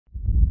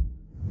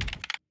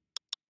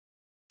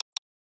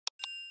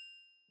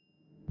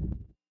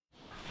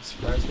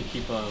guys to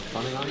keep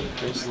punting on you,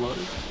 bases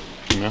loaded?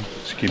 No,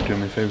 just keep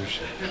doing me favors.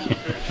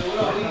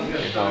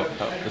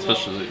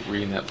 Especially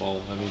reading that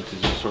ball, I mean, did you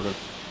just sort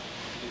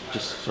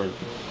of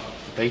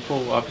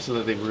thankful, obviously,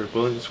 that they were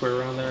willing to square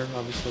around there,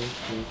 obviously,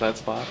 in that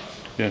spot?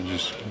 Yeah,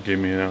 just gave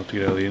me an out to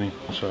get out of the inning,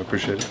 so I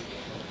appreciate it.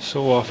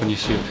 So often you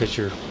see a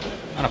pitcher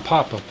on a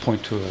pop-up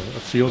point to a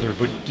fielder,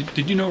 but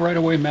did you know right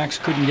away Max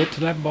couldn't get to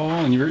that ball,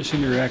 and you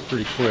seemed to react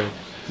pretty quick?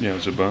 Yeah, it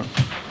was a bunt.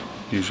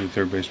 Usually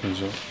third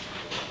baseman's up.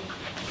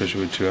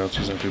 Especially with 2 outs,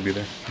 he's not going to be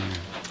there.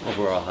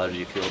 Overall, how did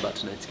you feel about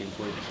tonight's game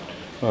for you?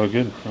 Oh,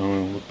 good. I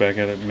look back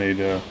at it, made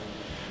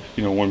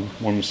one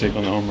mistake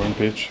on the home run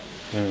pitch,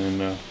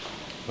 and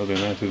other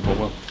than that, threw the ball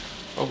well.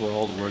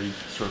 Overall, where do you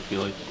sort of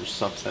feel like your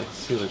subsets? It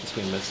seems like this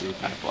game missed the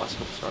pack the last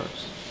couple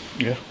starts.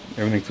 Yeah,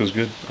 everything feels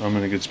good. I'm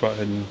in a good spot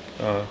heading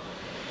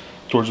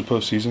towards the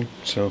postseason,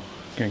 so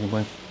can't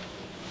complain.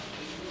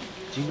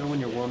 Do you know when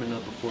you're warming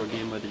up before a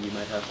game whether you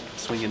might have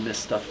swing and miss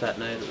stuff that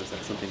night, or is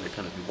that something that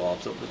kind of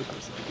evolves over the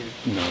course of the game?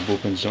 No,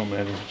 bullpens don't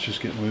matter. It's just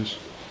getting loose.